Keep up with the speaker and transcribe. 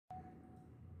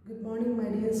Good morning, my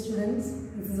dear students.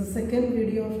 This is the second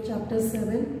video of chapter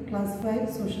 7, class 5,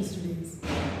 social studies.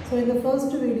 So in the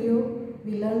first video,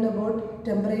 we learned about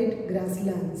temperate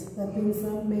grasslands. That means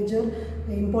a major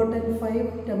important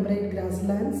 5 temperate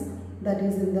grasslands that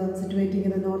is situating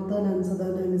in the northern and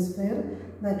southern hemisphere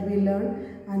that we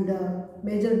learned, and the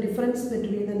major difference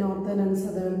between the northern and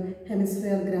southern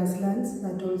hemisphere grasslands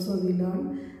that also we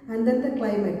learned, and then the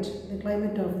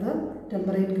climate of the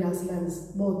temperate grasslands,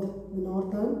 both the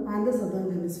northern and the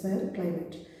southern hemisphere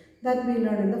climate that we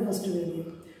learned in the first video.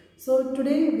 So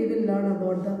today we will learn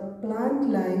about the plant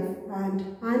life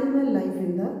and animal life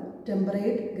in the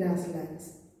temperate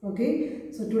grasslands.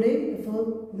 Okay, so today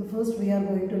the first we are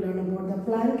going to learn about the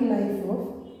plant life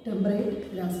of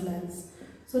temperate grasslands.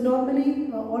 So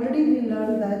normally already we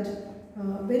learned that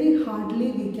very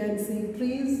hardly we can see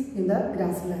trees in the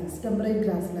grasslands, temperate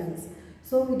grasslands.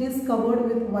 So it is covered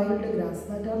with wild grass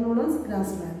that are known as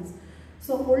grasslands.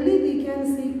 So only we can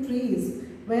see trees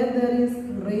where there is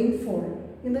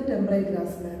rainfall in the temperate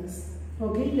grasslands.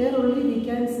 Okay, there only we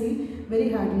can see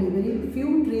very hardly, very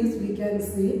few trees we can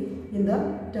see in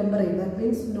the temperate, that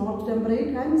means north temperate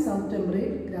and south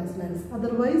temperate grasslands.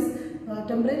 Otherwise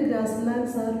temperate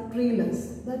grasslands are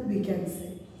treeless, that we can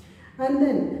see. And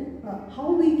then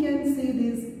how we can see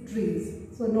these trees?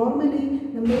 So normally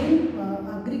the main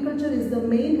agriculture is the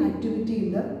main activity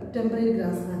in the temperate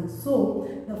grasslands. So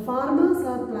the farmers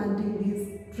are planting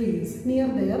these trees near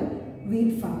their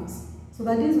wheat farms. So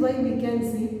that is why we can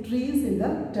see trees in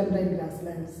the temperate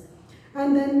grasslands.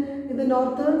 And then in the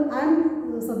northern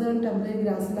and southern temperate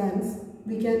grasslands,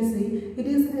 we can see it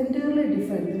is entirely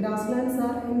different. The grasslands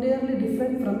are entirely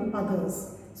different from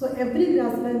others. So every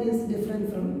grassland is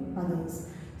different from others.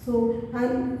 So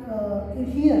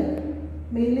in here,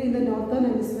 mainly in the northern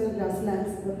hemisphere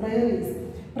grasslands, the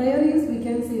prairies we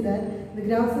can see that the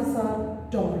grasses are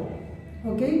tall.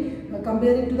 Okay,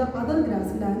 comparing to the other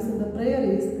grasslands, in the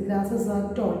prairies the grasses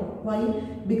are tall. Why?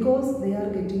 Because they are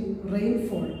getting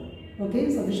rainfall. Okay,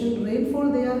 sufficient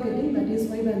rainfall they are getting, that is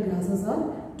why the grasses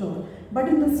are tall. But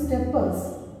in the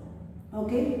steppes,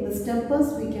 okay, in the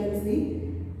steppes we can see,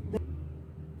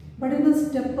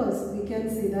 we can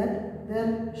see that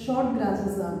their short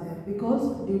grasses are there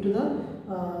because due to the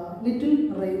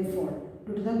little rainfall,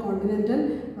 due to the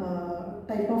continental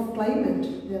type of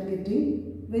climate, they are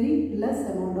getting very less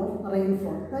amount of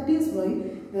rainfall. That is why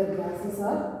their grasses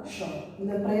are short. In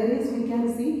the prairies we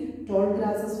can see tall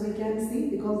grasses we can see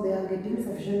because they are getting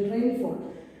sufficient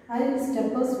rainfall. And in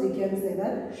steppes we can say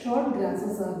that short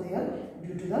grasses are there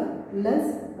due to the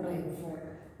less rainfall.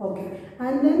 Okay,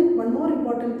 and then one more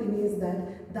important thing is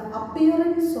that the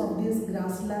appearance of these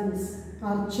grasslands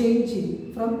are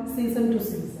changing from season to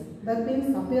season. That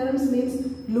means appearance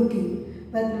means looking.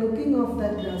 That looking of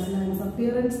that grasslands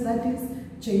appearance, that is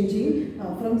changing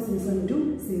from season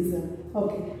to season.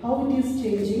 Okay, how it is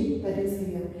changing, that is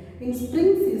here. In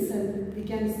spring season we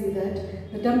can see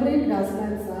that the temperate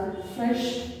grasslands are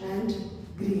fresh and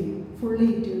green.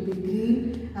 Fully it will be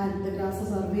green and the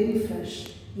grasses are very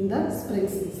fresh in the spring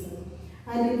season.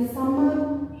 And in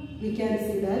summer we can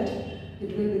see that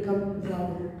it will become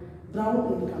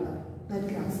brown in color, that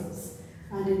grasses.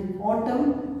 And in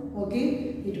autumn,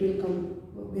 okay, it will come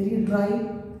very dry,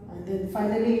 and then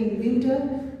finally in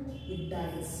winter it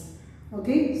dies.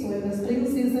 Okay, so in the spring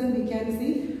season we can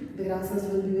see the grasses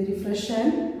will be very fresh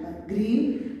and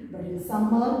green, but in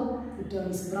summer it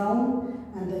turns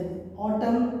brown, and then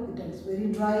autumn it turns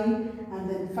very dry, and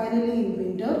then finally in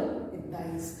winter it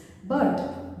dies.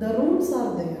 But the roots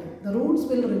are there, the roots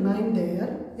will remain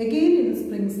there. Again in the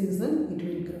spring season it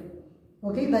will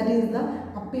grow. Okay, that is the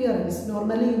appearance,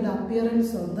 normally in the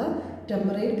appearance of the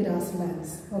temperate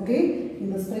grasslands. Okay,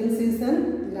 in the spring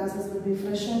season the grasses will be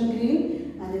fresh and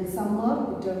green, and in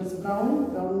summer it turns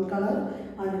brown in color,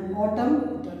 and in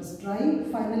autumn it turns dry.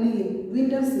 Finally in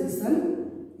winter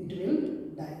season it will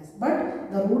die.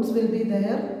 But the roots will be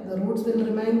there, the roots will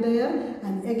remain there,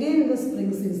 and again in the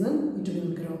spring season it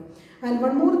will grow. And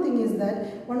one more thing is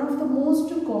that one of the most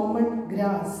common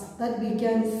grass that we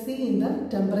can see in the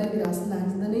temperate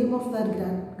grasslands, the name of that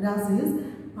grass is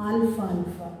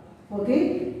alfalfa.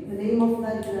 Okay, the name of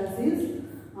that grass is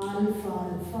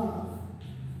alfalfa.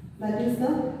 That is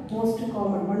the most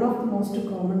common, one of the most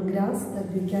common grass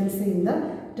that we can see in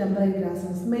the temperate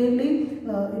grasses. Mainly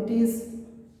it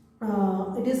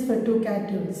is fed to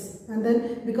cattle, and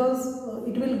then because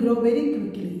it will grow very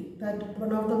quickly. That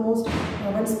one of the most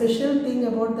one special thing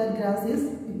about that grass is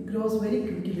it grows very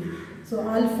quickly. So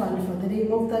alfalfa, the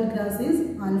name of that grass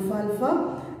is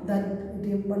alfalfa. That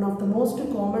one of the most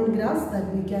common grass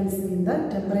that we can see in the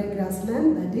temperate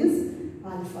grassland, that is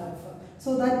alfalfa.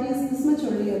 So that is this much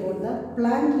only about the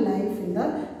plant life in the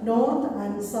north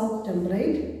and south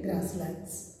temperate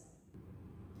grasslands.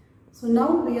 So now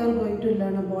we are going to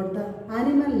learn about the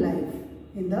animal life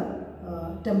in the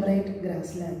temperate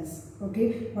grasslands.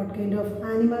 Okay, what kind of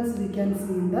animals we can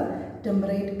see in the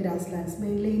temperate grasslands,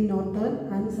 mainly in northern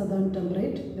and southern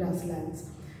temperate grasslands.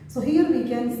 So here we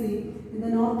can see in the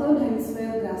northern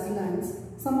hemisphere grasslands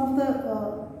some of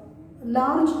the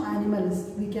large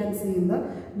animals we can see in the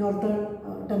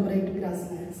northern temperate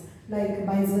grasslands, like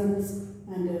bisons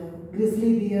and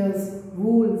grizzly bears,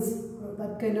 wolves,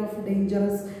 that kind of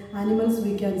dangerous animals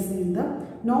we can see in the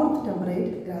north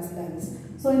temperate grasslands.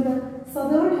 So in the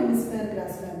southern hemisphere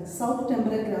grasslands, south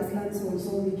temperate grasslands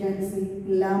also we can see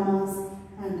llamas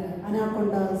and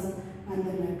anacondas and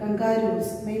then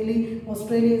kangaroos. Mainly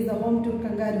Australia is the home to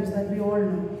kangaroos, that we all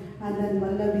know. And then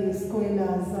wallabies,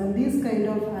 koalas, and these kind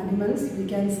of animals we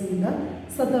can see in the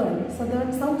southern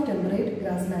south temperate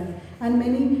grassland. And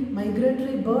many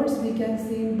migratory birds we can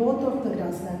see in both of the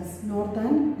grasslands, north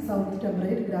and south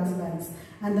temperate grasslands.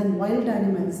 And then wild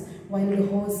animals, wild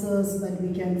horses that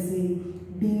we can see,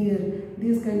 deer,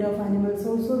 these kind of animals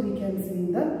also we can see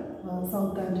in the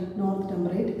south and north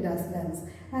temperate grasslands.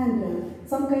 And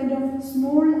some kind of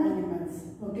small animals,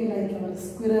 okay, like our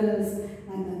squirrels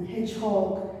and then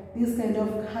hedgehog, these kind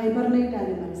of hibernate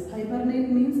animals.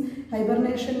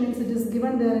 Hibernation means it is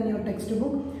given there in your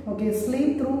textbook. Okay,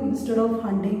 sleep through instead of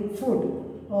hunting food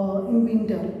in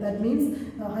winter. That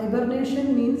means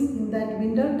hibernation means in that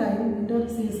winter time, winter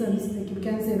seasons, like you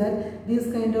can say that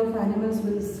these kind of animals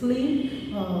will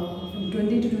sleep from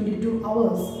 20 to 22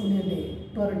 hours in a day,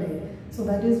 per day. So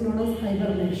that is known as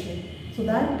hibernation. So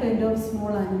that kind of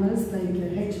small animals like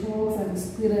hedgehogs and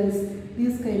squirrels,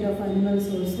 these kind of animals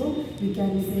also we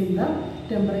can see in the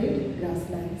temperate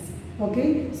grasslands.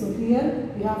 Okay, so here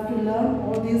we have to learn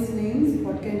all these names,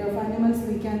 what kind of animals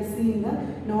we can see in the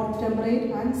north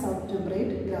temperate and south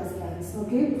temperate grasslands.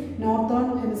 Okay,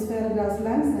 northern hemisphere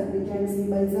grasslands that we can see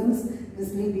bisons,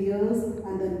 grizzly bears,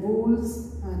 and then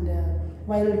wolves and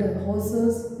wild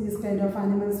horses, these kind of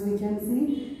animals we can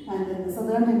see. And then the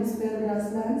southern hemisphere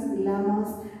grasslands,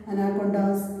 llamas,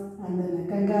 anacondas, and then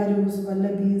kangaroos,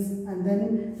 wallabies, and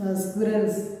then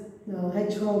squirrels,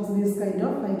 hedgehogs, these kind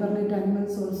of hibernate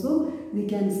animals also we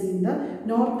can see in the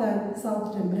north and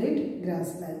south temperate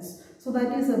grasslands. So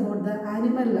that is about the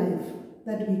animal life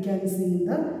that we can see in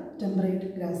the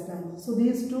temperate grasslands. So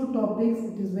these two topics,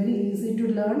 it is very easy to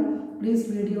learn. Please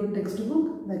read your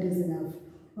textbook, that is enough.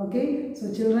 Okay,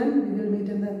 so children, we will meet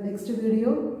in the next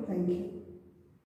video. Thank you.